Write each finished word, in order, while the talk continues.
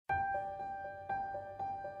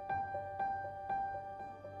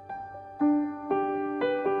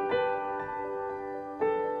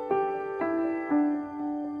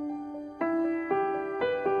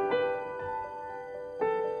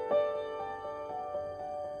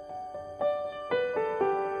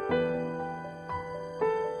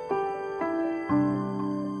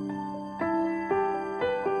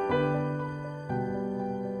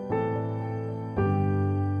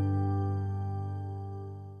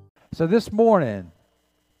So this morning,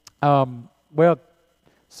 well,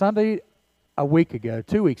 Sunday a week ago,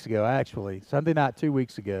 2 weeks ago actually, Sunday night 2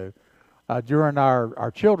 weeks ago, during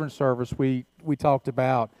our children's service, we talked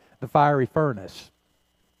about the fiery furnace.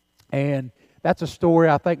 And that's a story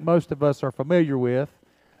I think most of us are familiar with.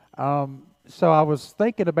 So I was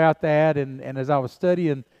thinking about that, and as I was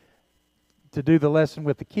studying to do the lesson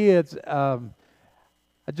with the kids, I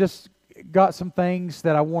just got some things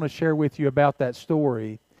that I want to share with you about that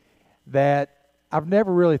story that I've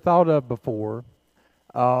never really thought of before,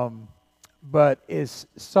 but is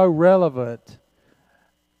so relevant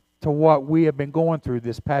to what we have been going through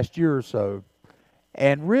this past year or so,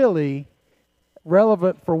 and really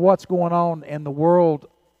relevant for what's going on in the world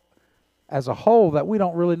as a whole that we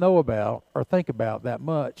don't really know about or think about that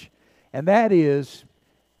much. And that is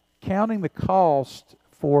counting the cost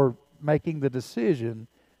for making the decision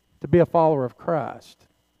to be a follower of Christ.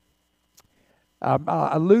 I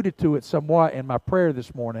alluded to it somewhat in my prayer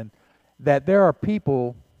this morning, that there are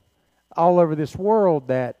people all over this world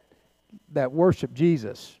that worship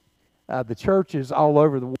Jesus. The churches all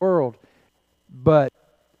over the world, but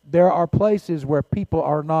there are places where people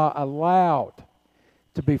are not allowed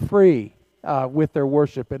to be free with their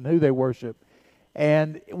worship and who they worship,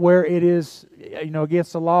 and where it is,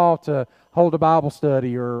 against the law to hold a Bible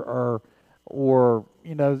study or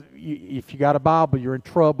if you got a Bible, you're in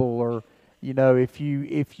trouble, or if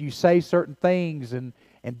you say certain things and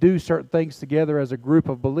do certain things together as a group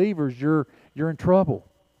of believers, you're in trouble.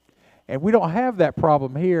 And we don't have that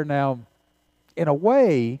problem here. Now, in a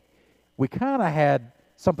way, we kind of had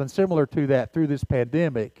something similar to that through this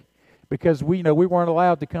pandemic, because we weren't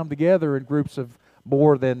allowed to come together in groups of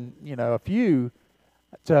more than a few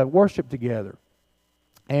to worship together.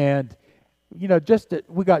 And we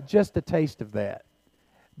got just a taste of that.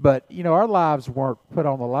 But our lives weren't put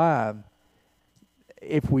on the line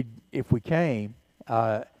if we came.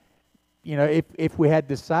 If we had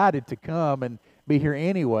decided to come and be here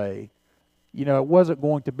anyway, it wasn't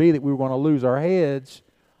going to be that we were going to lose our heads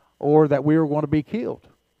or that we were going to be killed.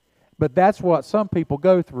 But that's what some people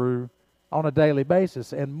go through on a daily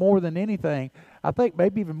basis. And more than anything, I think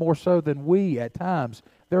maybe even more so than we at times,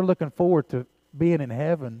 they're looking forward to being in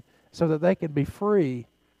heaven so that they can be free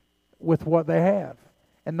with what they have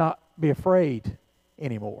and not be afraid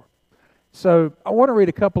anymore. So I want to read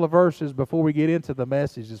a couple of verses before we get into the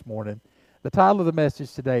message this morning. The title of the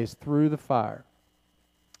message today is Through the Fire.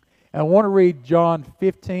 And I want to read John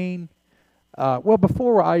 15.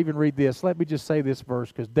 Before I even read this, let me just say this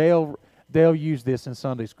verse, because Dale used this in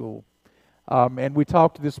Sunday school. And we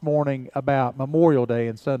talked this morning about Memorial Day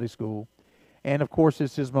in Sunday school. And, of course,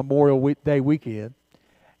 this is Memorial Day weekend.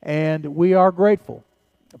 And we are grateful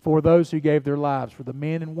for those who gave their lives, for the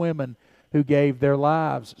men and women who gave their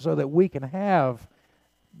lives, so that we can have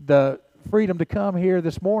the freedom to come here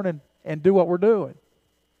this morning and do what we're doing.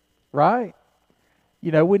 Right?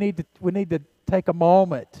 We need to take a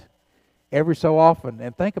moment every so often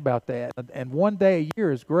and think about that. And one day a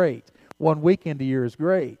year is great. One weekend a year is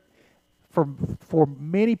great. For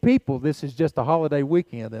many people, this is just a holiday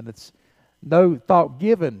weekend, and it's no thought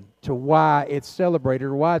given to why it's celebrated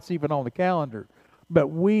or why it's even on the calendar. But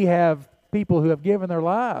we have people who have given their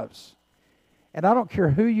lives. And I don't care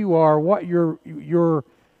who you are, what your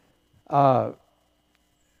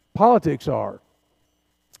politics are.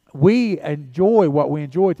 We enjoy what we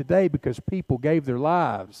enjoy today because people gave their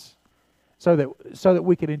lives so that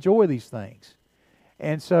we can enjoy these things.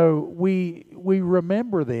 And so we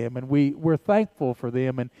remember them, and we're thankful for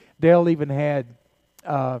them. And Dale even had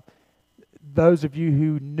those of you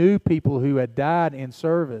who knew people who had died in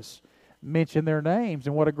service mention their names,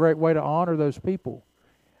 and what a great way to honor those people.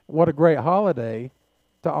 What a great holiday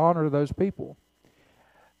to honor those people.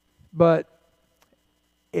 But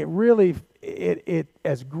it really, it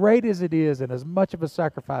as great as it is and as much of a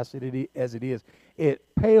sacrifice as it is, it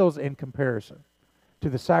pales in comparison to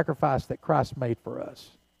the sacrifice that Christ made for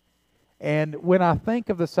us. And when I think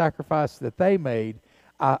of the sacrifice that they made,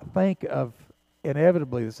 I think of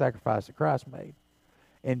inevitably the sacrifice that Christ made.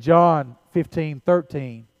 In John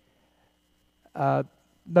 15:13,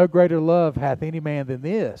 no greater love hath any man than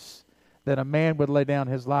this, that a man would lay down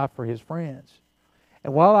his life for his friends.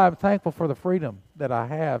 And while I'm thankful for the freedom that I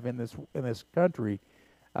have in this country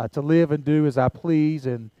to live and do as I please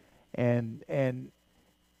and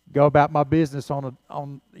go about my business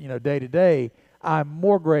on day to day, I'm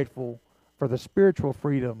more grateful for the spiritual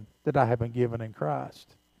freedom that I have been given in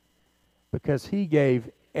Christ, because He gave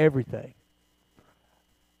everything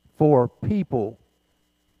for people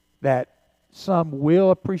that some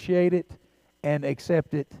will appreciate it and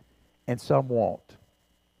accept it, and some won't.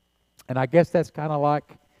 And I guess that's kind of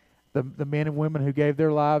like the men and women who gave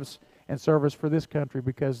their lives in service for this country,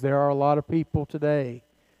 because there are a lot of people today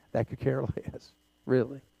that could care less,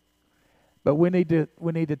 really. But we need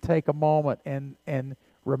to take a moment and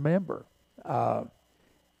remember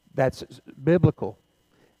that's biblical.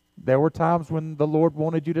 There were times when the Lord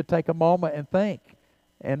wanted you to take a moment and think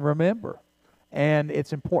and remember, and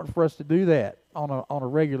it's important for us to do that on a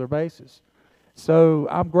regular basis. So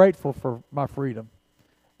I'm grateful for my freedom.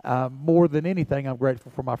 More than anything, I'm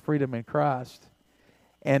grateful for my freedom in Christ.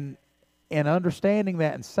 And understanding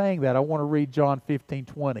that and saying that, I want to read John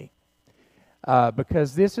 15:20.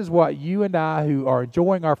 Because this is what you and I, who are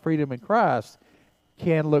enjoying our freedom in Christ,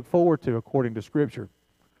 can look forward to according to Scripture.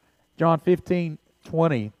 John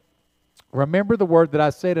 15:20. Remember the word that I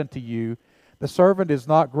said unto you, the servant is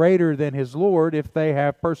not greater than his Lord. If they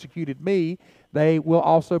have persecuted me, they will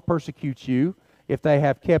also persecute you. If they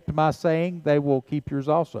have kept my saying, they will keep yours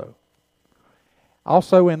also.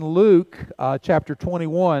 Also in Luke chapter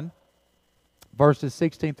 21, verses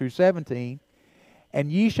 16 through 17,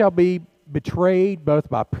 and ye shall be betrayed both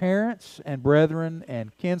by parents and brethren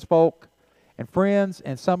and kinsfolk and friends,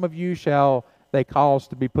 and some of you shall they cause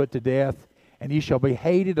to be put to death, and ye shall be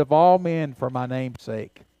hated of all men for my name's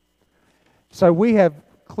sake. So we have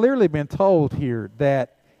clearly been told here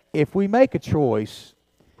that if we make a choice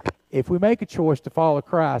to follow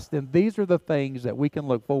Christ, then these are the things that we can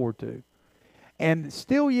look forward to. And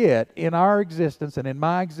still yet, in our existence and in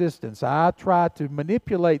my existence, I try to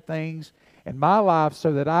manipulate things in my life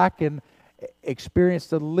so that I can experience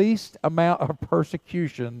the least amount of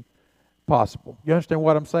persecution possible. You understand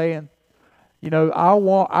what I'm saying? You know,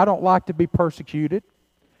 I don't like to be persecuted.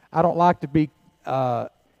 I don't like to be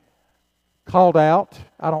called out.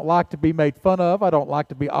 I don't like to be made fun of. I don't like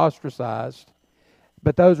to be ostracized.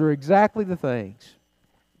 But those are exactly the things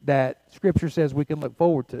that Scripture says we can look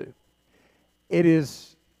forward to. It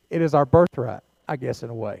is our birthright, I guess, in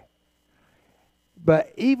a way.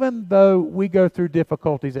 But even though we go through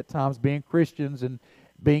difficulties at times being Christians and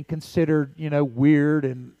being considered, weird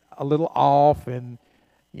and a little off and,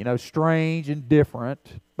 strange and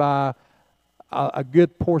different by a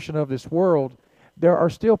good portion of this world, there are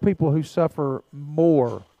still people who suffer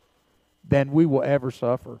more than we will ever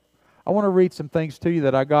suffer. I want to read some things to you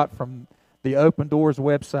that I got from the Open Doors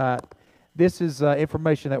website. This is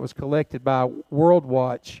information that was collected by World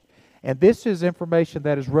Watch, and this is information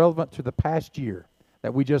that is relevant to the past year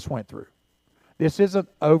that we just went through. This isn't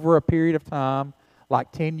over a period of time,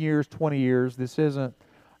 like 10 years, 20 years. This isn't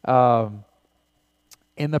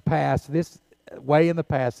in the past. This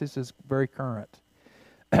is very current.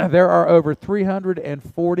 There are over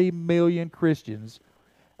 340 million Christians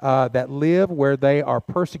that live where they are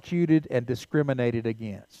persecuted and discriminated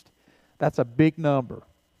against. That's a big number,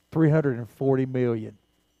 340 million.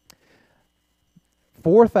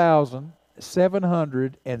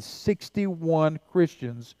 4,761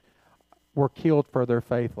 Christians were killed for their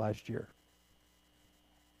faith last year.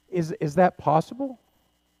 Is that possible?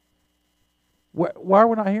 Why are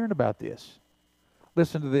we not hearing about this?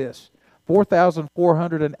 Listen to this.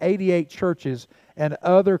 4,488 churches and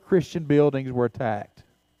other Christian buildings were attacked.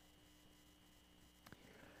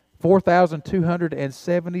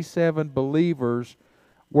 4,277 believers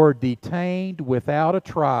were detained without a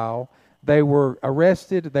trial. They were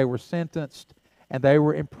arrested, they were sentenced, and they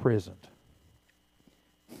were imprisoned.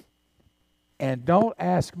 And don't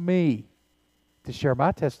ask me to share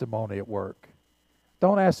my testimony at work.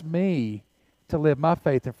 Don't ask me to live my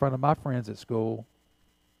faith in front of my friends at school.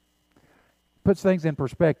 Puts things in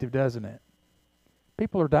perspective, doesn't it?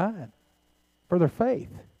 People are dying for their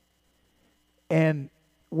faith. And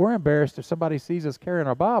we're embarrassed if somebody sees us carrying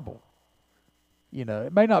our Bible.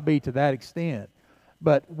 It may not be to that extent,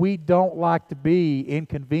 but we don't like to be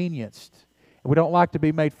inconvenienced. We don't like to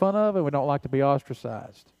be made fun of, and we don't like to be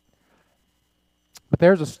ostracized. But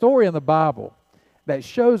there's a story in the Bible that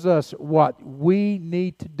shows us what we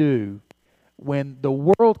need to do when the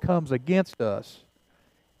world comes against us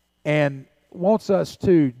and wants us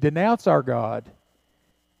to denounce our God.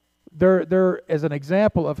 There is an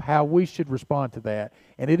example of how we should respond to that.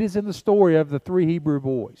 And it is in the story of the 3 Hebrew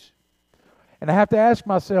boys. And I have to ask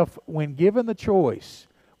myself, when given the choice,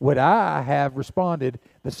 would I have responded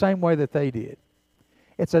the same way that they did?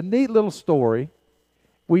 It's a neat little story.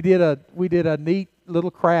 We did a neat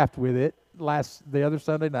little craft with it the other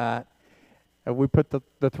Sunday night. We put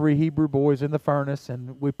the 3 Hebrew boys in the furnace,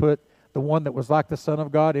 and we put the one that was like the Son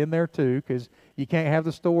of God in there too, because you can't have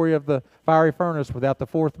the story of the fiery furnace without the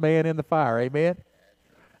 4th man in the fire. Amen?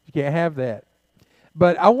 You can't have that.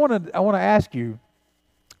 But I want to ask you,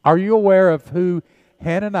 are you aware of who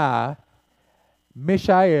Hananiah,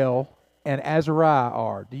 Mishael, and Azariah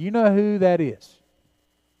are. Do you know who that is?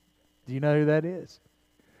 Do you know who that is?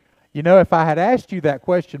 You know, if I had asked you that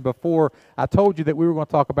question before I told you that we were going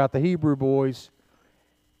to talk about the Hebrew boys,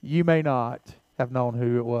 you may not have known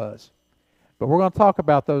who it was. But we're going to talk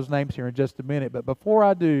about those names here in just a minute. But before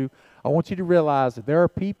I do, I want you to realize that there are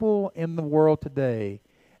people in the world today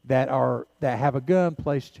that have a gun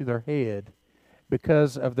placed to their head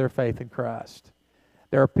because of their faith in Christ.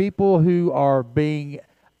 There are people who are being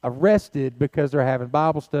arrested because they're having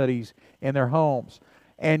Bible studies in their homes.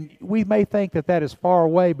 And we may think that that is far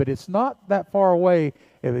away, but it's not that far away.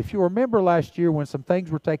 If you remember last year when some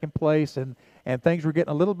things were taking place and things were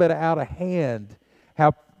getting a little bit out of hand,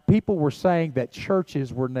 how people were saying that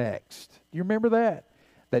churches were next. Do you remember that?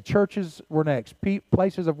 That churches were next.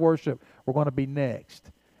 Places of worship were going to be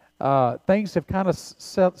next. Things have kind of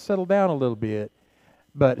settled down a little bit,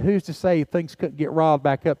 but who's to say things couldn't get riled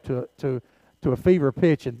back up to a fever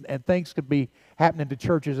pitch and things could be happening to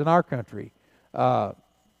churches in our country.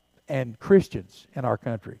 And Christians in our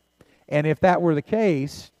country. And if that were the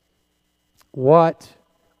case, what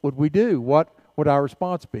would we do? What would our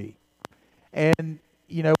response be? And,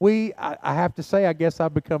 you know, I have to say, I guess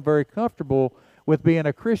I've become very comfortable with being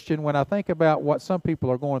a Christian when I think about what some people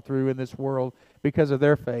are going through in this world because of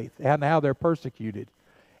their faith and how they're persecuted.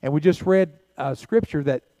 And we just read scripture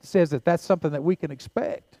that says that that's something that we can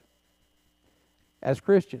expect as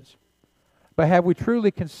Christians. But have we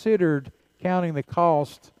truly considered counting the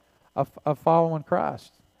cost of following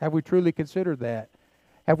Christ? Have we truly considered that?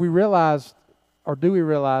 Have we realized, or do we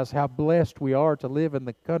realize how blessed we are to live in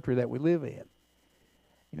the country that we live in?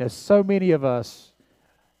 You know, so many of us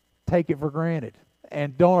take it for granted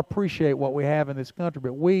and don't appreciate what we have in this country,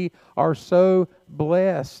 but we are so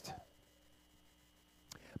blessed.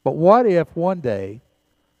 But what if one day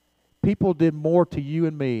people did more to you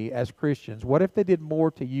and me as Christians? What if they did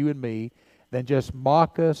more to you and me than just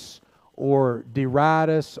mock us or deride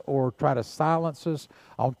us or try to silence us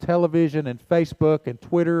on television and Facebook and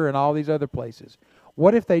Twitter and all these other places?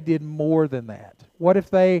 What if they did more than that? What if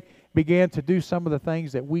they began to do some of the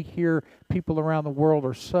things that we hear people around the world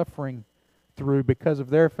are suffering through because of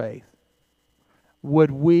their faith?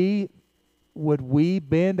 Would we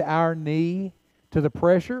bend our knee to the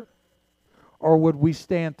pressure, or would we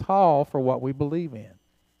stand tall for what we believe in?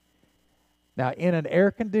 Now, in an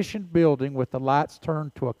air-conditioned building with the lights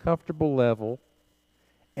turned to a comfortable level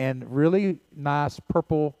and really nice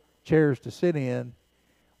purple chairs to sit in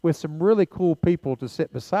with some really cool people to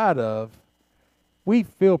sit beside of, we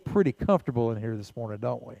feel pretty comfortable in here this morning,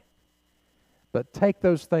 don't we? But take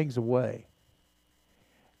those things away.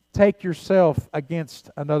 Take yourself against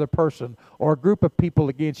another person or a group of people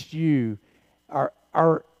against you. Are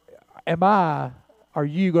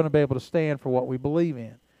you going to be able to stand for what we believe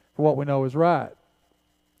in? For what we know is right?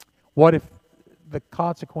 What if the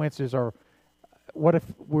consequences are, what if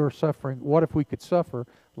we're suffering, what if we could suffer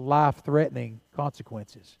life-threatening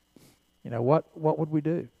consequences? You know, what would we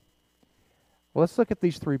do? Well, let's look at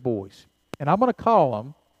these three boys. And I'm going to call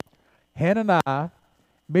them Hananiah,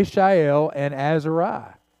 Mishael, and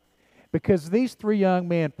Azariah. Because these three young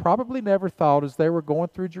men probably never thought as they were going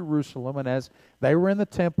through Jerusalem and as they were in the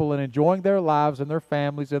temple and enjoying their lives and their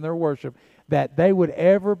families and their worship, that they would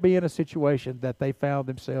ever be in a situation that they found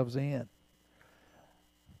themselves in.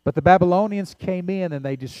 But the Babylonians came in and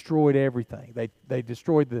they destroyed everything. They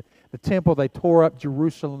destroyed the temple. They tore up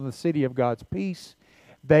Jerusalem, the city of God's peace.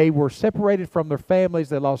 They were separated from their families.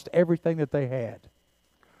 They lost everything that they had.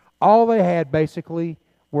 All they had basically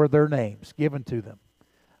were their names given to them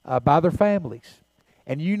by their families.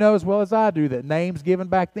 And you know as well as I do that names given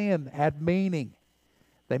back then had meaning.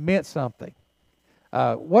 They meant something.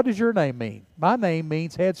 What does your name mean? My name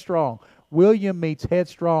means headstrong. William means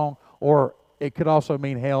headstrong, or it could also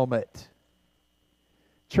mean helmet.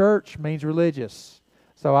 Church means religious.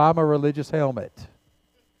 So I'm a religious helmet.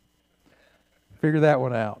 Figure that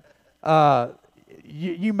one out.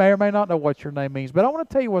 You may or may not know what your name means, but I want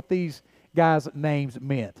to tell you what these guys' names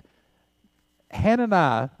meant.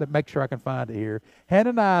 Hananiah, make sure I can find it here.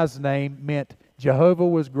 Hananiah's name meant Jehovah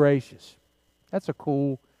was gracious. That's a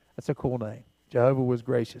cool name. Jehovah was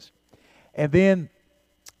gracious. And then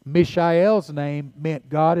Mishael's name meant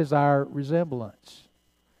God is our resemblance.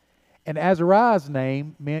 And Azariah's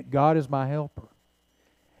name meant God is my helper.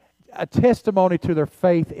 A testimony to their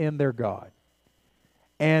faith in their God.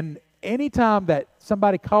 And anytime that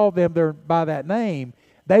somebody called them by that name,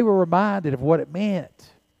 they were reminded of what it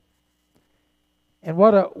meant. And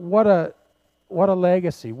what a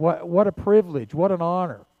legacy, what a privilege, what an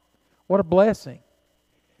honor, what a blessing.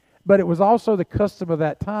 But it was also the custom of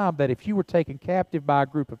that time that if you were taken captive by a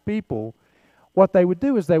group of people, what they would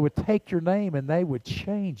do is they would take your name and they would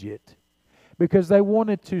change it because they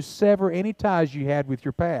wanted to sever any ties you had with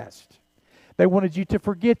your past. They wanted you to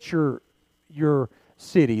forget your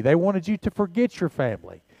city. They wanted you to forget your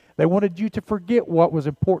family. They wanted you to forget what was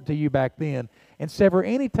important to you back then and sever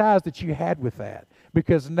any ties that you had with that.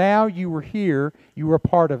 Because now you were here, you were a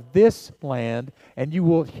part of this land, and you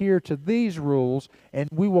will adhere to these rules, and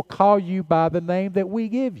we will call you by the name that we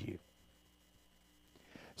give you.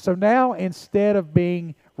 So now, instead of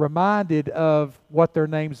being reminded of what their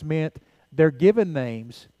names meant, their given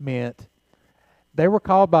names meant, they were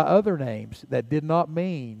called by other names that did not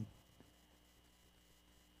mean,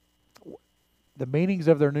 the meanings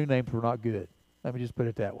of their new names were not good. Let me just put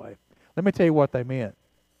it that way. Let me tell you what they meant.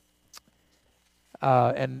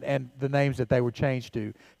 And the names that they were changed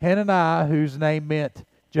to. Hananiah, whose name meant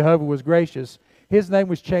Jehovah was gracious, his name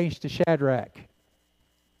was changed to Shadrach.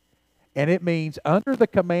 And it means under the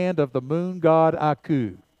command of the moon god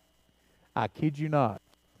Aku. I kid you not.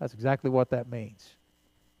 That's exactly what that means.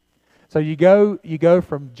 So you go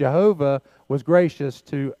from Jehovah was gracious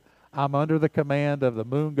to I'm under the command of the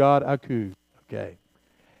moon god Aku. Okay.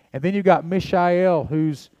 And then you got Mishael,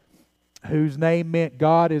 whose name meant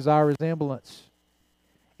God is our resemblance.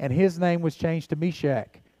 And his name was changed to Meshach,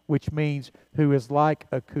 which means who is like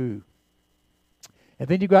Aku. And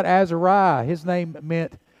then you got Azariah. His name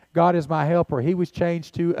meant God is my helper. He was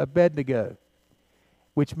changed to Abednego,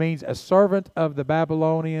 which means a servant of the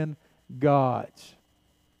Babylonian gods.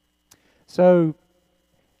 So,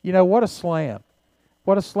 what a slam.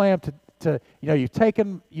 What a slam to you've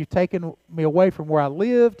taken me away from where I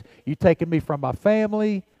lived. You've taken me from my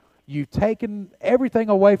family. You've taken everything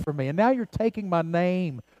away from me. And now you're taking my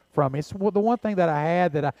name from me. It's the one thing that I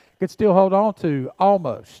had that I could still hold on to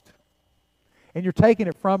almost. And you're taking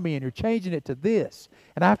it from me and you're changing it to this.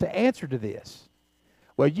 And I have to answer to this.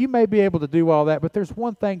 Well, you may be able to do all that, but there's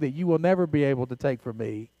one thing that you will never be able to take from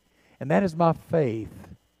me. And that is my faith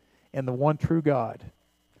in the one true God.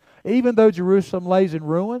 Even though Jerusalem lays in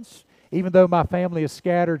ruins, even though my family is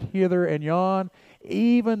scattered hither and yon,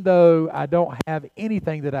 even though I don't have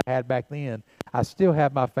anything that I had back then, I still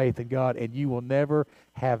have my faith in God, and you will never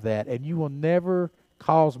have that. And you will never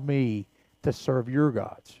cause me to serve your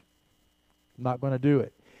gods. I'm not going to do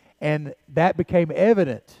it. And that became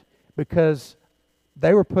evident because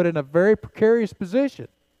they were put in a very precarious position,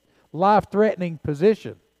 life-threatening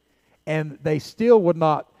position, and they still would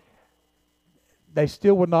not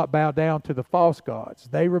bow down to the false gods.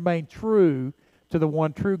 They remained true to the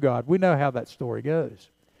one true God. We know how that story goes.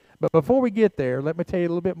 But before we get there, let me tell you a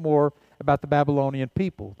little bit more about the Babylonian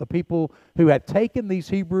people, the people who had taken these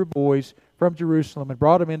Hebrew boys from Jerusalem and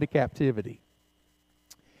brought them into captivity.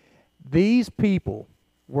 These people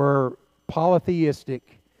were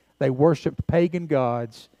polytheistic. They worshiped pagan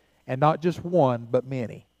gods, and not just one, but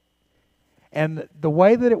many. And the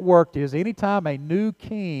way that it worked is anytime a new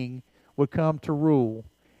king would come to rule,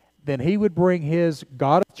 then he would bring his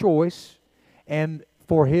god of choice, and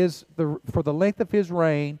for the length of his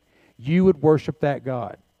reign, you would worship that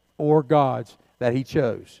god or gods that he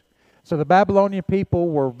chose. So the Babylonian people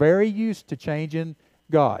were very used to changing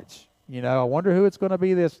gods. I wonder who it's going to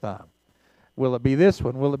be this time. Will it be this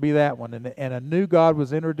one? Will it be that one? And a new god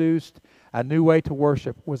was introduced. A new way to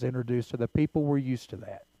worship was introduced. So the people were used to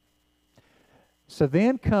that. So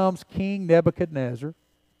then comes King Nebuchadnezzar.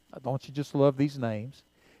 Don't you just love these names?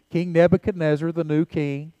 King Nebuchadnezzar, the new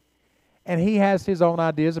king. And he has his own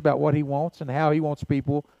ideas about what he wants and how he wants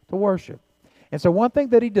people to worship. And so one thing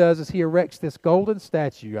that he does is he erects this golden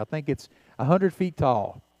statue. I think it's 100 feet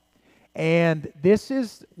tall. And this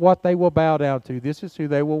is what they will bow down to. This is who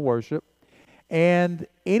they will worship. And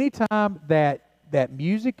anytime that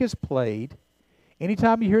music is played,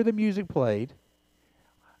 anytime you hear the music played,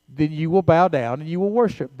 then you will bow down and you will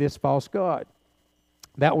worship this false god.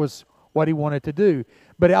 That was what he wanted to do.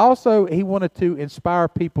 But also he wanted to inspire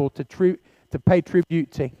people to pay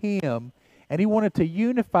tribute to him, and he wanted to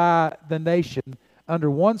unify the nation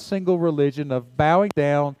under one single religion of bowing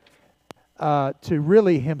down to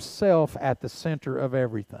really himself at the center of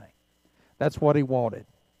everything. That's what he wanted.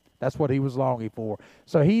 That's what he was longing for.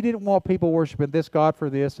 So he didn't want people worshiping this God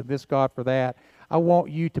for this and this God for that. I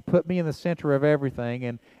want you to put me in the center of everything,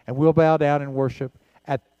 and we'll bow down and worship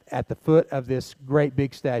at the foot of this great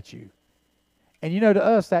big statue. And to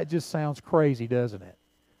us that just sounds crazy, doesn't it?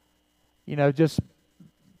 Just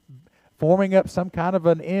forming up some kind of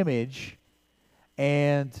an image,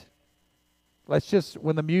 and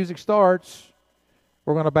when the music starts,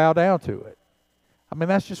 we're going to bow down to it. I mean,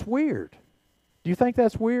 that's just weird. Do you think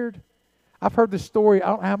that's weird? I've heard this story I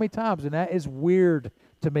don't know how many times, and that is weird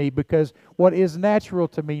to me, because what is natural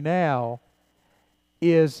to me now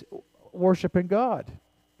is worshiping God.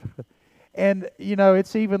 And, you know,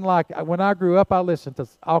 it's even like when I grew up, I listened to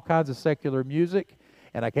all kinds of secular music,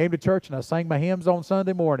 and I came to church and I sang my hymns on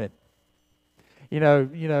Sunday morning.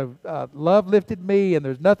 Love lifted me, and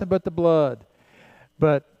there's nothing but the blood.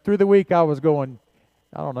 But through the week, I was going,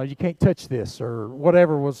 I don't know, you can't touch this, or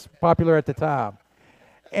whatever was popular at the time.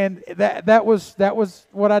 And that was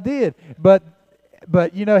what I did. But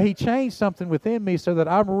you know, he changed something within me so that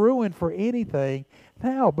I'm ruined for anything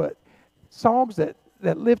now but songs that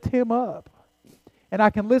lift him up. And I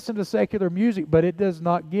can listen to secular music, but it does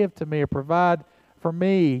not give to me or provide for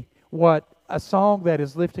me what a song that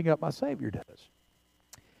is lifting up my Savior does.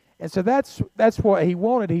 And so that's what he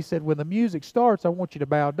wanted. He said, when the music starts, I want you to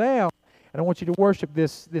bow down, and I want you to worship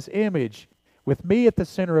this image with me at the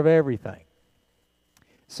center of everything.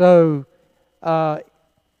 So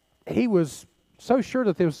he was so sure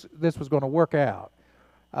that this was going to work out.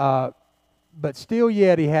 But still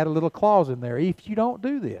yet he had a little clause in there. If you don't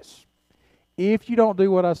do this, if you don't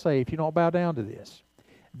do what I say, if you don't bow down to this,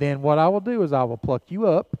 then what I will do is I will pluck you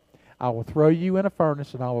up, I will throw you in a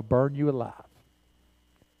furnace, and I will burn you alive.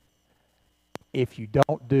 If you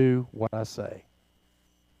don't do what I say.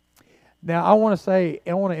 Now, I want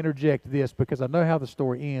to interject this because I know how the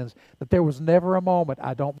story ends, that there was never a moment,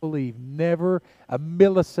 I don't believe, never a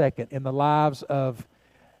millisecond in the lives of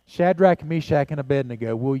Shadrach, Meshach, and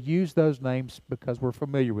Abednego. We'll use those names because we're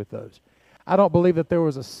familiar with those. I don't believe that there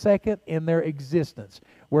was a second in their existence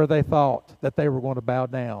where they thought that they were going to bow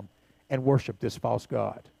down and worship this false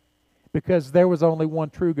god, because there was only one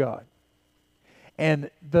true God.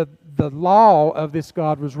 And the law of this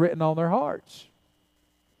God was written on their hearts.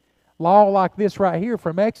 Law like this right here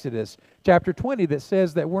from Exodus chapter 20 that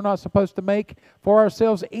says that we're not supposed to make for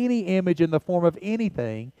ourselves any image in the form of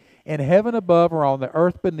anything in heaven above or on the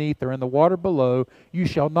earth beneath or in the water below. You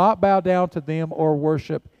shall not bow down to them or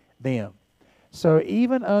worship them. So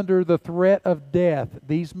even under the threat of death,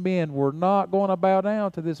 these men were not going to bow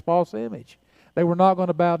down to this false image. They were not going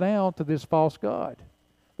to bow down to this false god.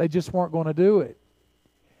 They just weren't going to do it.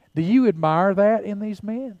 Do you admire that in these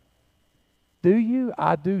men? Do you?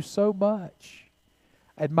 I do so much.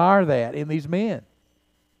 Admire that in these men.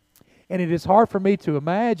 And it is hard for me to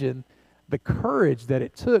imagine the courage that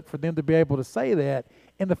it took for them to be able to say that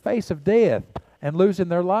in the face of death and losing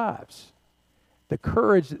their lives. The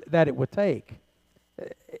courage that it would take.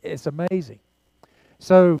 It's amazing.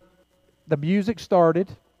 So the music started.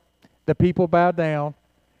 The people bowed down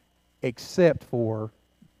except for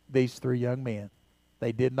these three young men.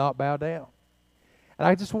 They did not bow down. And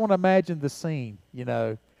I just want to imagine the scene, you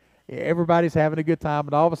know. Everybody's having a good time,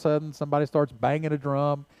 and all of a sudden somebody starts banging a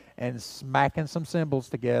drum and smacking some cymbals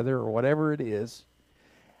together or whatever it is.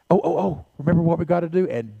 Oh, remember what we got to do?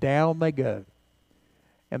 And down they go.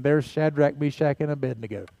 And there's Shadrach, Meshach, and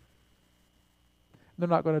Abednego. They're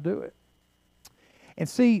not going to do it. And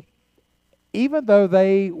see, even though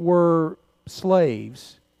they were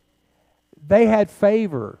slaves, they had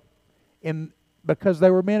favor because they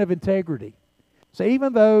were men of integrity. So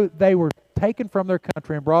even though they were taken from their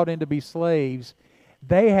country and brought in to be slaves,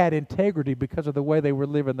 they had integrity because of the way they were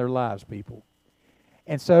living their lives, people.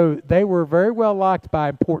 And so they were very well liked by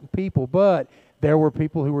important people, but there were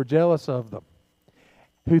people who were jealous of them,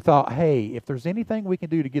 who thought, hey, if there's anything we can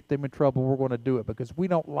do to get them in trouble, we're going to do it because we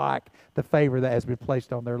don't like the favor that has been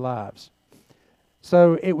placed on their lives.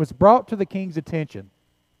 So it was brought to the king's attention.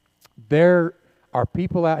 There are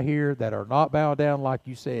people out here that are not bowing down like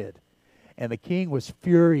you said. And the king was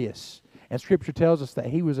furious. And Scripture tells us that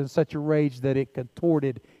he was in such a rage that it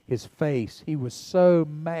contorted his face. He was so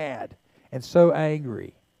mad and so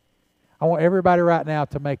angry. I want everybody right now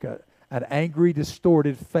to make an angry,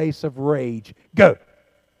 distorted face of rage. Go!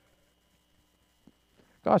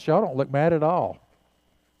 Gosh, y'all don't look mad at all.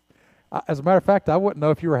 As a matter of fact, I wouldn't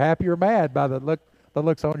know if you were happy or mad by the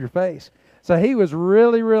looks on your face. So he was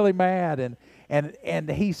really, really mad, and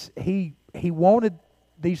he wanted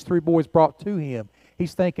these three boys brought to him.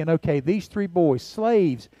 He's thinking, okay, these three boys,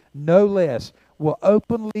 slaves, no less, will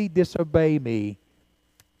openly disobey me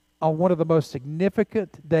on one of the most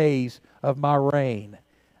significant days of my reign.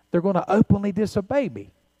 They're going to openly disobey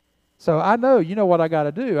me. So I know, you know what I got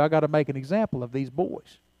to do. I got to make an example of these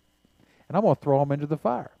boys. And I'm going to throw them into the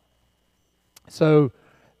fire. So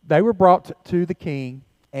they were brought to the king,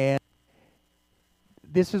 and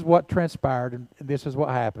this is what transpired, and this is what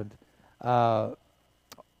happened.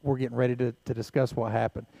 We're getting ready to discuss what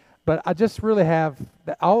happened. But I just really have,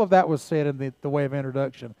 all of that was said in the way of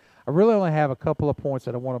introduction. I really only have a couple of points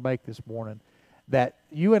that I want to make this morning that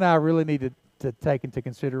you and I really need to take into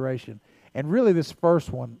consideration. And really this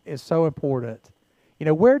first one is so important. You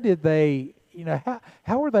know, where did they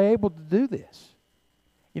how are they able to do this?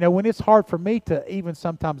 When it's hard for me to even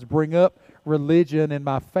sometimes bring up religion and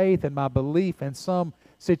my faith and my belief in some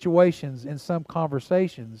situations, in some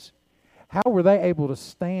conversations, how were they able to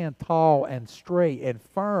stand tall and straight and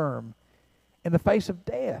firm in the face of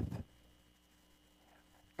death?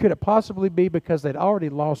 Could it possibly be because they'd already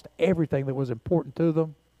lost everything that was important to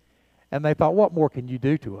them? And they thought, what more can you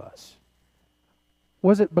do to us?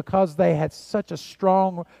 Was it because they had such a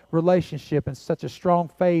strong relationship and such a strong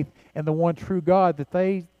faith in the one true God that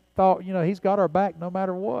they thought, He's got our back no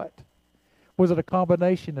matter what? Was it a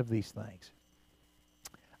combination of these things?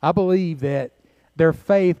 I believe that their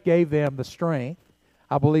faith gave them the strength.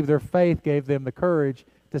 I believe their faith gave them the courage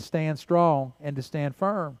to stand strong and to stand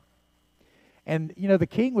firm. And the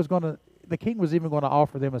king was even going to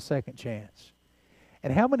offer them a second chance.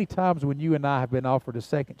 And how many times when you and I have been offered a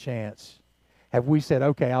second chance have we said,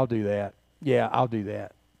 okay, I'll do that. Yeah, I'll do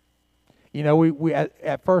that. We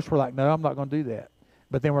at first we're like, no, I'm not going to do that.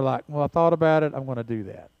 But then we're like, well, I thought about it. I'm going to do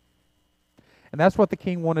that. And that's what the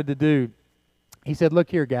king wanted to do. He said, look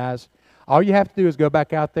here, guys. All you have to do is go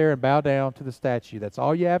back out there and bow down to the statue. That's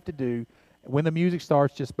all you have to do. When the music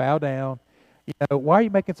starts, just bow down. Why are you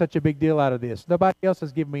making such a big deal out of this? Nobody else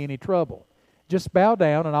has given me any trouble. Just bow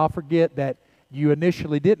down, and I'll forget that you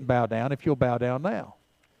initially didn't bow down if you'll bow down now.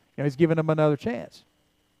 He's giving them another chance.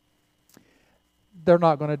 They're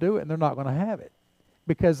not going to do it, and they're not going to have it.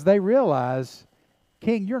 Because they realize,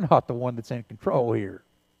 King, you're not the one that's in control here.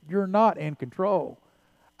 You're not in control.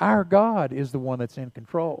 Our God is the one that's in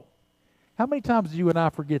control. How many times do you and I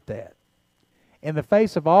forget that? In the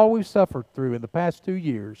face of all we've suffered through in the past 2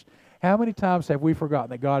 years, how many times have we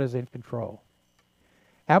forgotten that God is in control?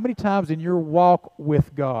 How many times in your walk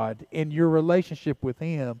with God, in your relationship with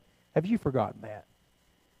Him, have you forgotten that?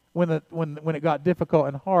 When it got difficult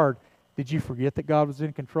and hard, did you forget that God was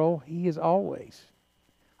in control? He is always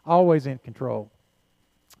in control.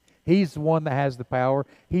 He's the one that has the power.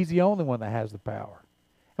 He's the only one that has the power.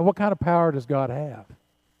 And what kind of power does God have?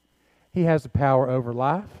 He has the power over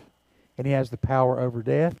life, and He has the power over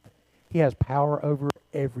death. He has power over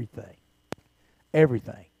everything.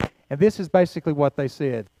 Everything. And this is basically what they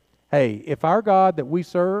said. Hey, if our God that we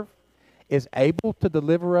serve is able to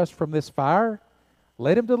deliver us from this fire,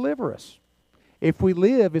 let Him deliver us. If we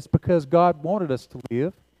live, it's because God wanted us to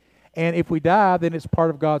live. And if we die, then it's part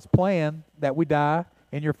of God's plan that we die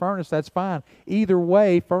in your furnace. That's fine. Either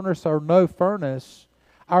way, furnace or no furnace,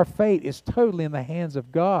 our fate is totally in the hands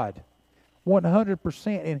of God.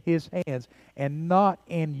 100% in His hands, and not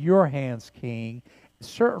in your hands, King.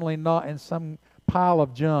 Certainly not in some pile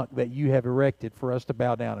of junk that you have erected for us to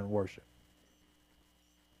bow down and worship.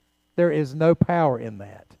 There is no power in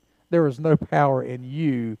that. There is no power in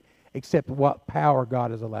you except what power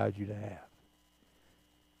God has allowed you to have.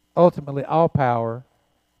 Ultimately, all power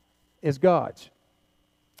is God's.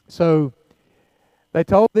 So they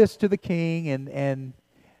told this to the king, and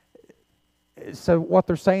so what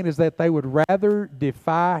they're saying is that they would rather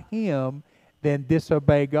defy him than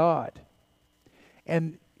disobey God.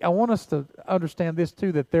 And I want us to understand this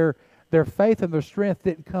too, that their faith and their strength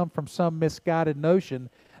didn't come from some misguided notion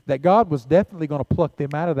that God was definitely going to pluck them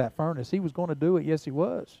out of that furnace. He was going to do it. Yes, He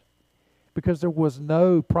was. Because there was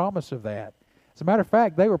no promise of that. As a matter of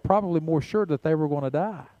fact, they were probably more sure that they were going to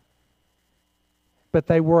die. But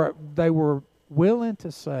they were willing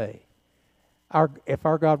to say, if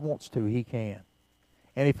our God wants to, He can.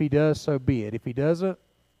 And if He does, so be it. If He doesn't,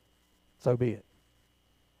 so be it.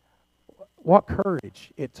 What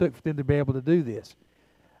courage it took for them to be able to do this.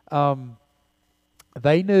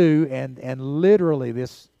 They knew, and literally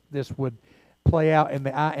this would play out in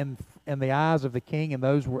the eyes of the king and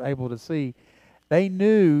those who were able to see. They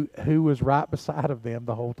knew who was right beside of them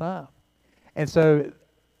the whole time. And so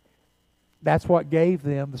that's what gave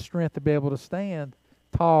them the strength to be able to stand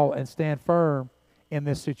tall and stand firm in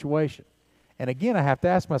this situation. And again, I have to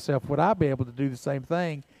ask myself, would I be able to do the same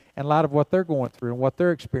thing in light of what they're going through and what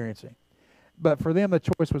they're experiencing? But for them, the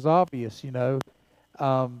choice was obvious, we're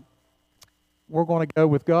going to go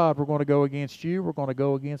with God. We're going to go against you. We're going to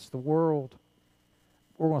go against the world.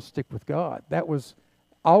 We're going to stick with God. That was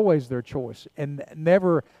always their choice, and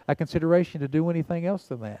never a consideration to do anything else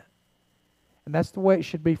than that. And that's the way it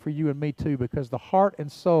should be for you and me too, because the heart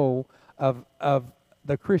and soul of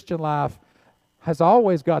the Christian life has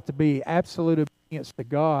always got to be absolute obedience to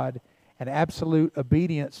God and absolute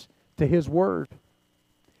obedience to His Word,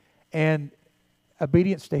 and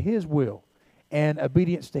obedience to His will, and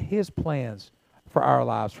obedience to His plans for our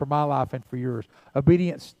lives, for my life and for yours.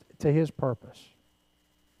 Obedience to His purpose.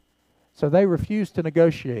 So they refused to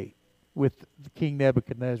negotiate with King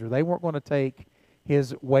Nebuchadnezzar. They weren't going to take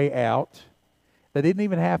his way out. They didn't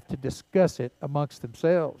even have to discuss it amongst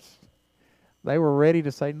themselves. They were ready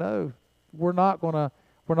to say, no, we're not gonna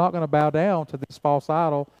bow down to this false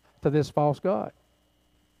idol, to this false god.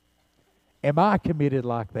 Am I committed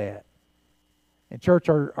like that? And church,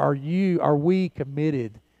 are we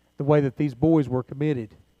committed the way that these boys were committed?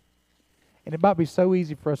 And it might be so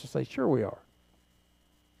easy for us to say, sure we are.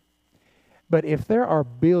 But if there are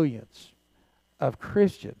billions of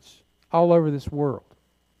Christians all over this world,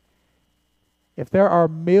 if there are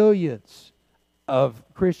millions of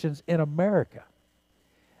Christians in America,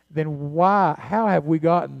 then how have we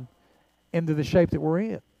gotten into the shape that we're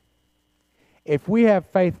in? If we have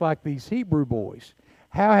faith like these Hebrew boys,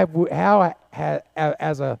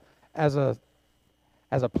 as a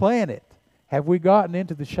planet, have we gotten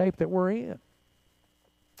into the shape that we're in?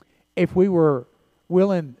 If we were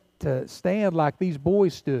willing to stand like these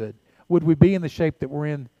boys stood, would we be in the shape that we're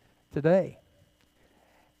in today?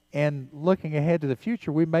 And looking ahead to the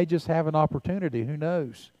future, we may just have an opportunity, who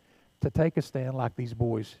knows, to take a stand like these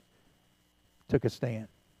boys took a stand.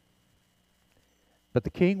 But the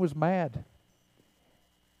king was mad.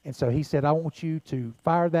 And so he said, I want you to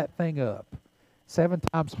fire that thing up 7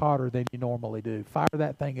 times hotter than you normally do. Fire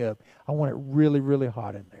that thing up. I want it really, really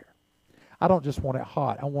hot in there. I don't just want it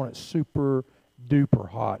hot. I want it super duper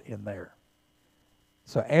hot in there.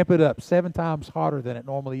 So amp it up 7 times hotter than it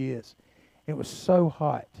normally is. It was so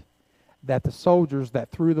hot that the soldiers that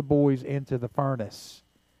threw the boys into the furnace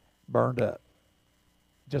burned up.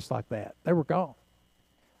 Just like that. They were gone.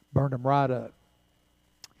 Burned them right up.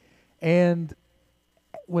 And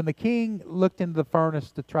when the king looked into the furnace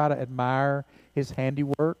to try to admire his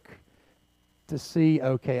handiwork, to see,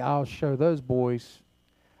 okay, I'll show those boys.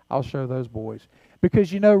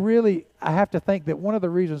 Because, really, I have to think that one of the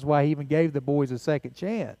reasons why he even gave the boys a second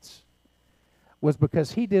chance was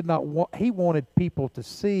because he wanted people to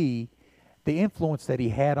see the influence that he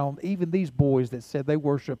had on even these boys that said they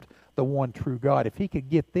worshiped the one true God. If he could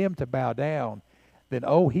get them to bow down, then,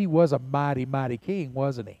 he was a mighty, mighty king,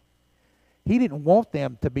 wasn't he? He didn't want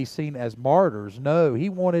them to be seen as martyrs. No, he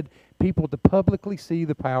wanted people to publicly see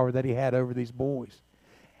the power that he had over these boys.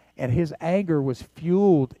 And his anger was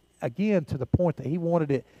fueled, again, to the point that he wanted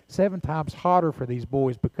it 7 times hotter for these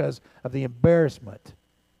boys because of the embarrassment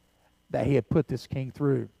that he had put this king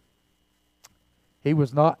through. He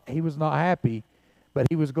was not happy, but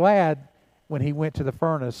he was glad when he went to the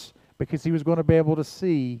furnace because he was going to be able to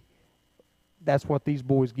see that's what these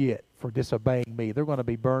boys get for disobeying me. They're going to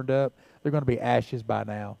be burned up. They're going to be ashes by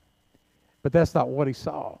now. But that's not what he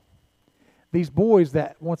saw. These boys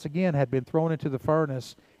that, once again, had been thrown into the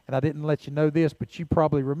furnace, and I didn't let you know this, but you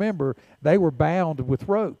probably remember, they were bound with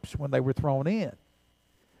ropes when they were thrown in.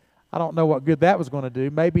 I don't know what good that was going to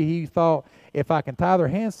do. Maybe he thought, if I can tie their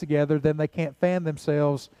hands together, then they can't fan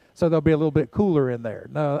themselves, so they'll be a little bit cooler in there.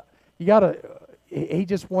 No, he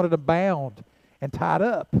just wanted them bound and tied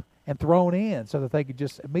up and thrown in so that they could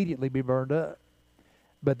just immediately be burned up.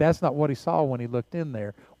 But that's not what he saw when he looked in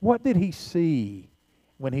there. What did he see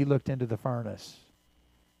when he looked into the furnace?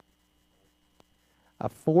 A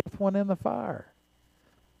 4th one in the fire.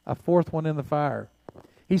 A 4th one in the fire.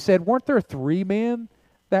 He said, weren't there 3 men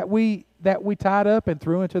that we tied up and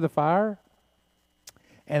threw into the fire?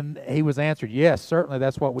 And he was answered, yes, certainly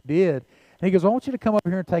that's what we did. And he goes, I want you to come over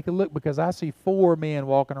here and take a look because I see 4 men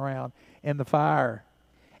walking around in the fire.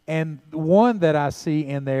 And the one that I see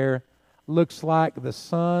in there looks like the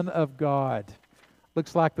Son of God.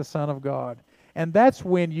 Looks like the Son of God. And that's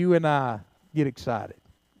when you and I get excited,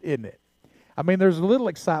 isn't it? I mean, there's a little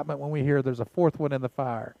excitement when we hear there's a 4th one in the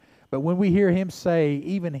fire. But when we hear him say,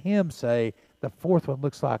 even him say, the 4th one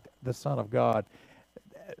looks like the Son of God,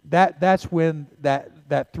 that's when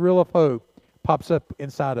that thrill of hope pops up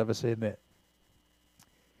inside of us, isn't it?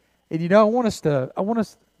 And I want us to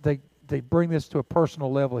bring this to a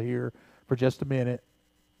personal level here for just a minute.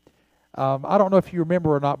 I don't know if you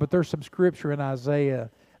remember or not, but there's some scripture in Isaiah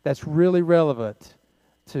that's really relevant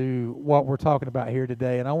to what we're talking about here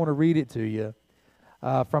today, and I want to read it to you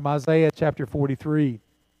from Isaiah chapter 43.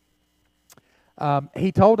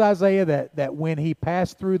 He told Isaiah that when he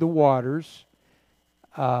passed through the waters,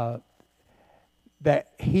 that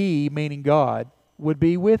he, meaning God, would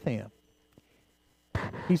be with him.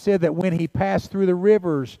 He said that when he passed through the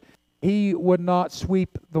rivers, he would not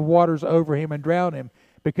sweep the waters over him and drown him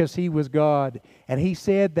because he was God. And he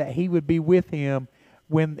said that he would be with him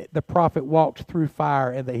when the prophet walked through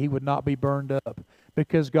fire and that he would not be burned up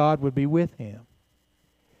because God would be with him.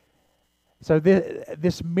 So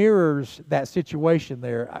this mirrors that situation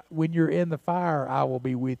there. When you're in the fire, I will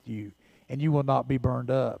be with you and you will not be burned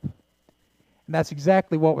up. And that's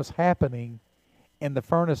exactly what was happening in the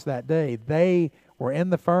furnace that day. They were in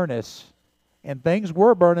the furnace, and things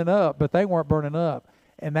were burning up, but they weren't burning up.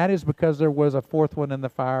 And that is because there was a fourth one in the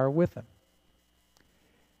fire with them.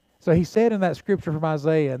 So he said in that scripture from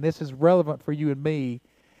Isaiah, and this is relevant for you and me,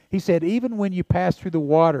 he said, even when you pass through the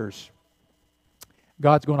waters,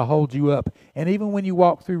 God's going to hold you up. And even when you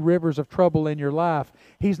walk through rivers of trouble in your life,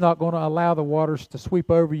 He's not going to allow the waters to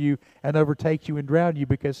sweep over you and overtake you and drown you,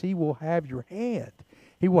 because He will have your hand.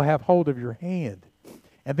 He will have hold of your hand.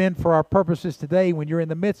 And then for our purposes today, when you're in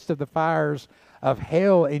the midst of the fires of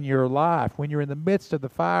hell in your life, when you're in the midst of the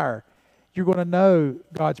fire, you're going to know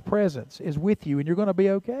God's presence is with you, and you're going to be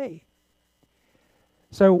okay.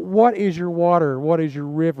 So what is your water? What is your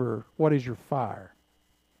river? What is your fire?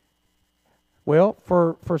 Well,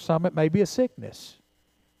 for some it may be a sickness.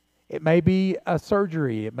 It may be a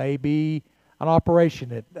surgery. It may be an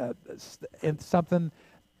operation. It's something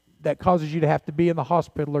that causes you to have to be in the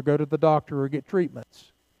hospital or go to the doctor or get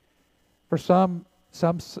treatments. For some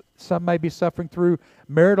may be suffering through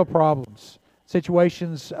marital problems,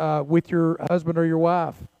 situations with your husband or your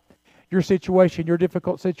wife. Your situation, your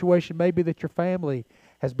difficult situation may be that your family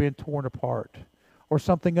has been torn apart, or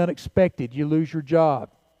something unexpected. You lose your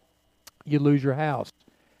job. You lose your house.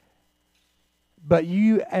 But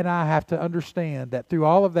you and I have to understand that through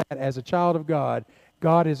all of that, as a child of God,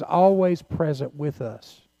 God is always present with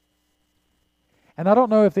us. And I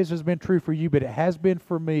don't know if this has been true for you, but it has been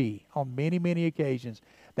for me on many, many occasions,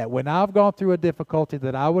 that when I've gone through a difficulty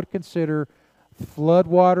that I would consider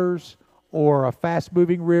floodwaters or a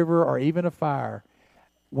fast-moving river or even a fire,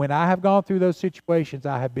 when I have gone through those situations,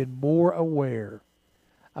 I have been more aware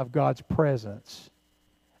of God's presence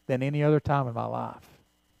than any other time in my life.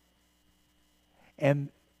 And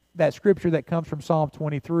that scripture that comes from Psalm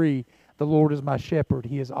 23, the Lord is my shepherd,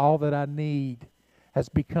 He is all that I need, has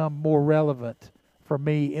become more relevant for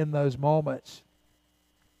me in those moments.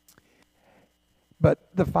 But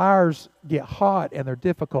the fires get hot and they're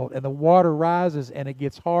difficult, and the water rises and it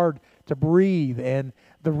gets hard to breathe, and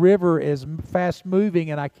the river is fast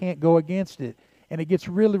moving and I can't go against it, and it gets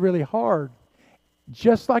really, really hard.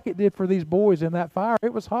 Just like it did for these boys in that fire.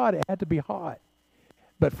 It was hot. It had to be hot.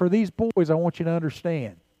 But for these boys, I want you to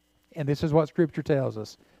understand, and this is what Scripture tells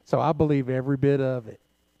us, so I believe every bit of it,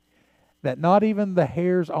 that not even the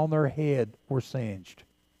hairs on their head were singed.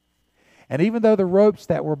 And even though the ropes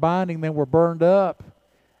that were binding them were burned up,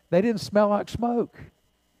 they didn't smell like smoke.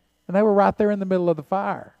 And they were right there in the middle of the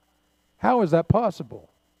fire. How is that possible?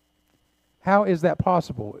 How is that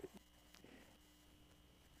possible?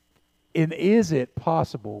 And is it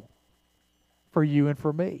possible for you and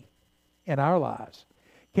for me in our lives?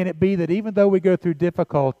 Can it be that even though we go through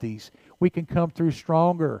difficulties, we can come through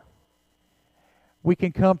stronger? We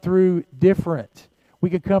can come through different. We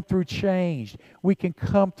can come through changed. We can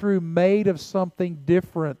come through made of something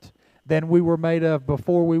different than we were made of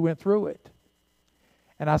before we went through it.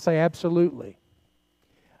 And I say absolutely.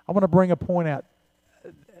 I want to bring a point out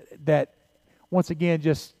that once again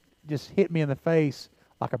just hit me in the face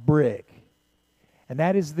like a brick. And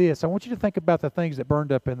that is this. I want you to think about the things that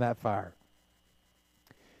burned up in that fire.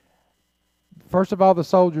 First of all, the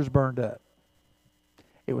soldiers burned up.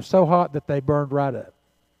 It was so hot that they burned right up.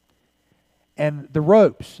 And the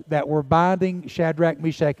ropes that were binding Shadrach,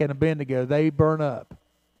 Meshach, and Abednego, they burn up.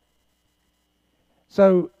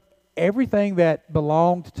 So everything that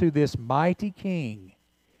belonged to this mighty king,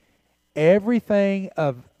 everything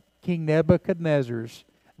of King Nebuchadnezzar's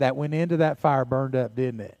that went into that fire burned up,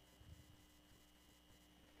 didn't it?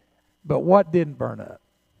 But what didn't burn up?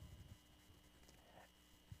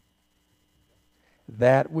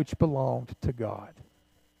 That which belonged to God.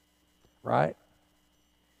 Right?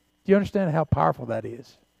 Do you understand how powerful that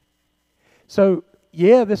is? So,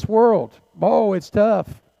 yeah, this world, it's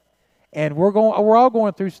tough. And we're all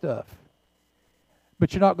going through stuff.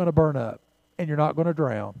 But you're not going to burn up. And you're not going to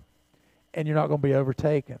drown. And you're not going to be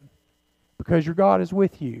overtaken. Because your God is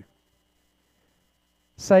with you.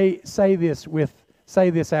 Say this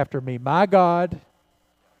after me. My God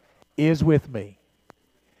is with me.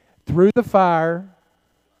 Through the fire,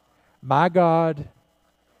 my God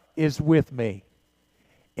is with me.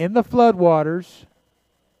 In the floodwaters,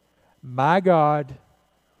 my God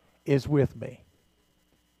is with me.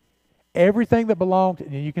 Everything that belonged,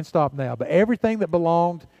 and you can stop now, but everything that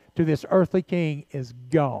belonged to this earthly king is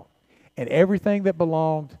gone. And everything that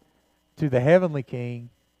belonged to the heavenly king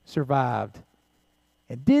survived.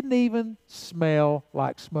 And didn't even smell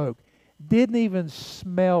like smoke. Didn't even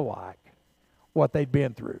smell like what they'd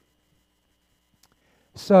been through.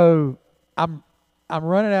 So I'm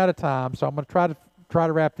running out of time, so I'm going to try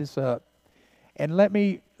to wrap this up. And let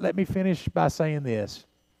me finish by saying this.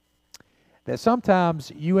 that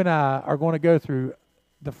sometimes you and I are going to go through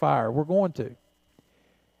the fire. We're going to.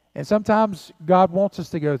 And sometimes God wants us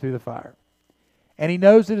to go through the fire. And He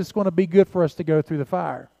knows that it's going to be good for us to go through the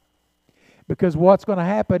fire. Because what's going to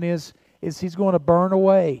happen is He's going to burn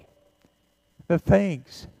away the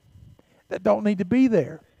things that don't need to be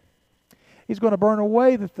there. He's going to burn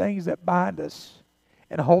away the things that bind us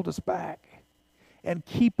and hold us back and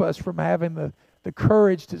keep us from having the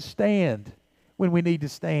courage to stand when we need to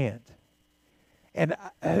stand. And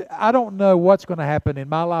I don't know what's going to happen in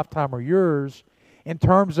my lifetime or yours in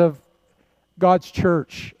terms of God's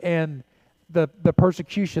church and the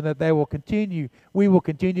persecution that we will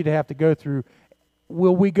continue to have to go through.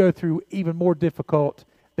 Will we go through even more difficult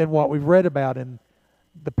than what we've read about in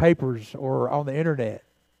the papers or on the internet?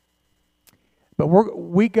 But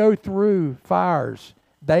we go through fires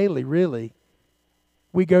daily, really.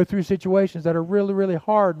 We go through situations that are really, really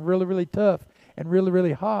hard and really, really tough and really,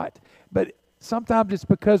 really hot. But sometimes it's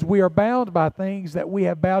because we are bound by things that we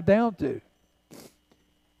have bowed down to.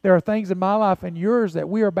 There are things in my life and yours that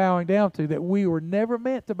we are bowing down to that we were never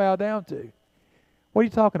meant to bow down to. What are you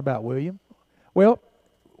talking about, William? Well,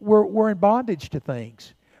 we're in bondage to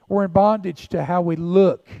things. We're in bondage to how we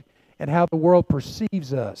look and how the world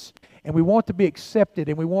perceives us. And we want to be accepted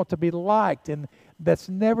and we want to be liked. And that's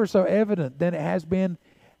never so evident than it has been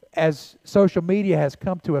as social media has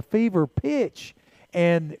come to a fever pitch.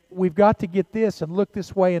 And we've got to get this and look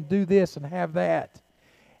this way and do this and have that.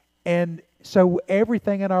 And so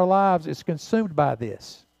everything in our lives is consumed by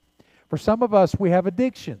this. For some of us, we have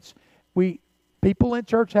addictions. People in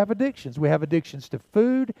church have addictions. We have addictions to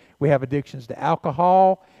food. We have addictions to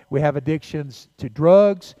alcohol. We have addictions to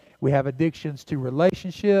drugs. We have addictions to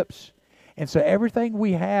relationships. And so everything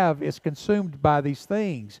we have is consumed by these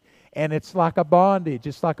things. And it's like a bondage.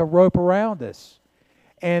 It's like a rope around us.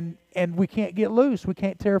 And we can't get loose. We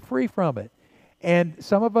can't tear free from it. And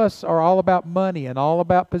some of us are all about money and all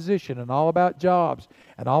about position and all about jobs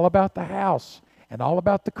and all about the house and all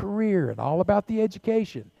about the career and all about the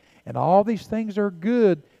education. And all these things are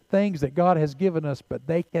good things that God has given us, but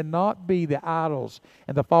they cannot be the idols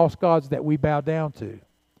and the false gods that we bow down to.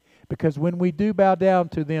 Because when we do bow down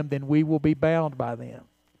to them, then we will be bound by them.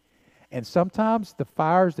 And sometimes the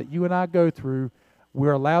fires that you and I go through,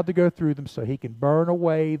 we're allowed to go through them so He can burn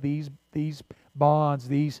away these bonds,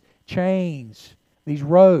 these chains, these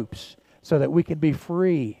ropes, so that we can be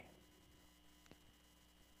free.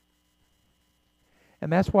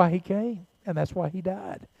 And that's why He came, and that's why He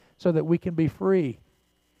died, so that we can be free.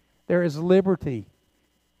 There is liberty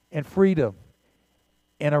and freedom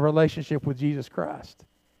in a relationship with Jesus Christ.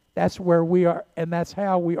 That's where we are, and that's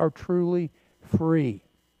how we are truly free.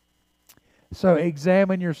 So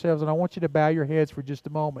examine yourselves, and I want you to bow your heads for just a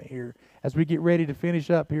moment here as we get ready to finish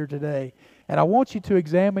up here today. And I want you to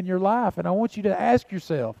examine your life, and I want you to ask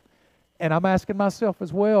yourself, and I'm asking myself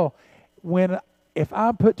as well, if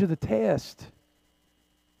I'm put to the test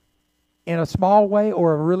in a small way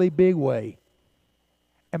or a really big way,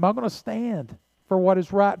 am I going to stand for what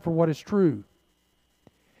is right, for what is true?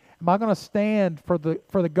 Am I going to stand for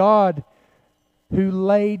the God who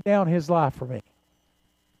laid down His life for me?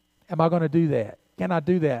 Am I going to do that? Can I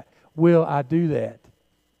do that? Will I do that?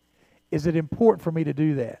 Is it important for me to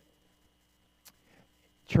do that?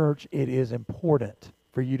 Church, it is important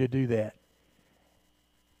for you to do that.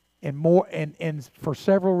 And for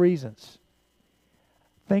several reasons.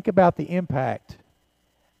 Think about the impact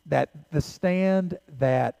that the stand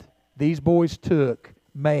that these boys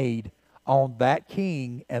made on that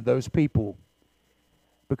king and those people.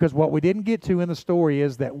 Because what we didn't get to in the story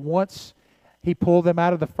is that once He pulled them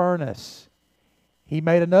out of the furnace, He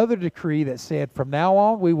made another decree that said, from now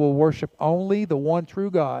on we will worship only the one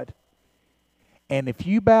true God. And if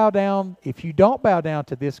you don't bow down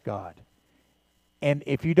to this God, and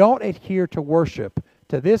if you don't adhere to worship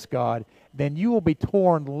to this God, then you will be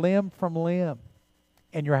torn limb from limb,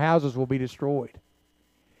 and your houses will be destroyed.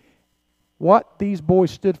 What these boys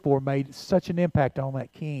stood for made such an impact on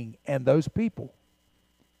that king and those people.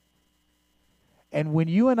 And when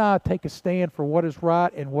you and I take a stand for what is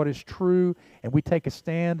right and what is true, and we take a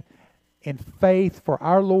stand in faith for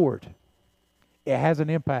our Lord, it has an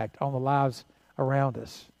impact on the lives around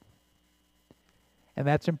us. And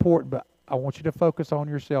that's important, but I want you to focus on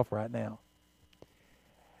yourself right now.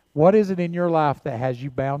 What is it in your life that has you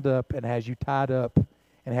bound up and has you tied up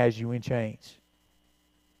and has you in chains?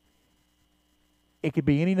 It could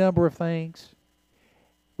be any number of things.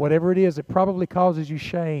 Whatever it is, it probably causes you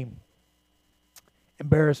shame,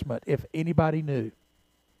 embarrassment, if anybody knew.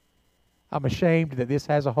 I'm ashamed that this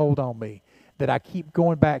has a hold on me, that I keep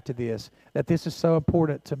going back to this, that this is so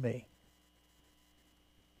important to me.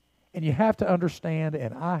 And you have to understand,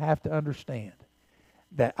 and I have to understand,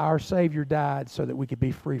 that our Savior died so that we could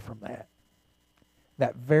be free from that.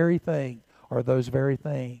 That very thing, or those very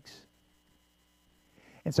things.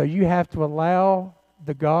 And so you have to allow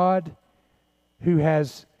the God who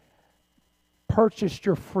has purchased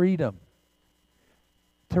your freedom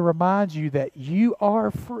to remind you that you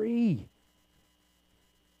are free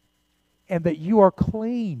and that you are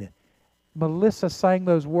clean. Melissa sang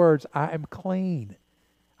those words, I am clean.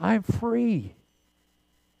 I am free.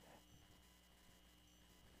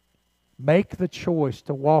 Make the choice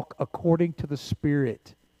to walk according to the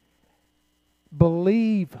Spirit.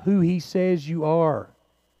 Believe who He says you are.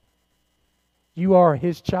 You are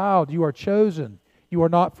His child. You are chosen. You are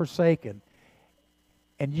not forsaken.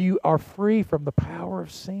 And you are free from the power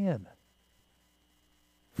of sin.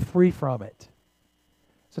 Free from it.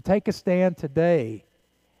 So take a stand today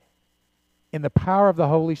in the power of the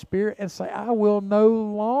Holy Spirit and say, I will no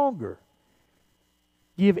longer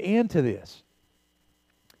give in to this.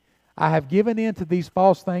 I have given in to these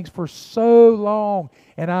false things for so long,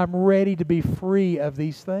 and I'm ready to be free of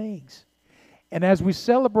these things. And as we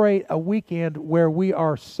celebrate a weekend where we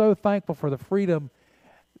are so thankful for the freedom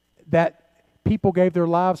that people gave their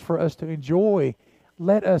lives for us to enjoy,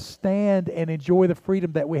 let us stand and enjoy the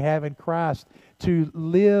freedom that we have in Christ to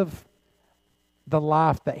live the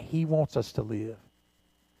life that He wants us to live.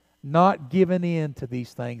 Not giving in to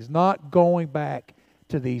these things, not going back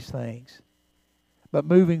to these things, but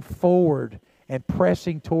moving forward and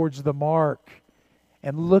pressing towards the mark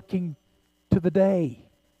and looking to the day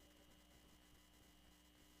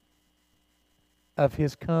of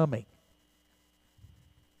His coming.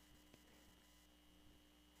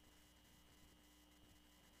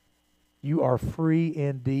 You are free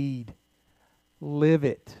indeed. Live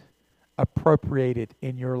it. Appropriate it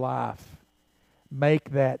in your life.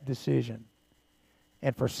 Make that decision.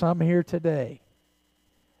 And for some here today,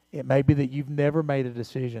 it may be that you've never made a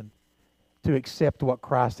decision to accept what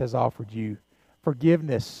Christ has offered you.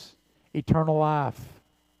 Forgiveness, eternal life,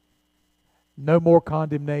 no more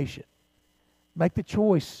condemnation. Make the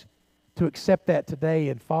choice to accept that today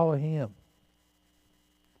and follow Him.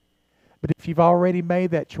 But if you've already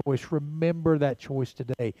made that choice, remember that choice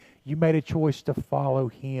today. You made a choice to follow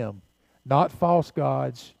Him. Not false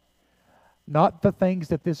gods, not the things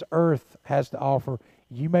that this earth has to offer.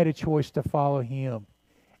 You made a choice to follow Him.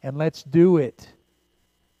 And let's do it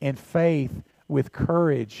in faith, with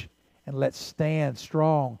courage, and let's stand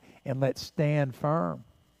strong, and let's stand firm.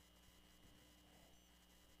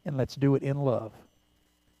 And let's do it in love.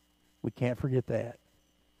 We can't forget that.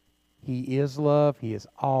 He is love. He is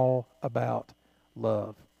all about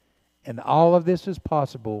love. And all of this is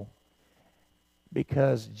possible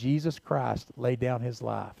because Jesus Christ laid down His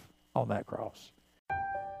life on that cross.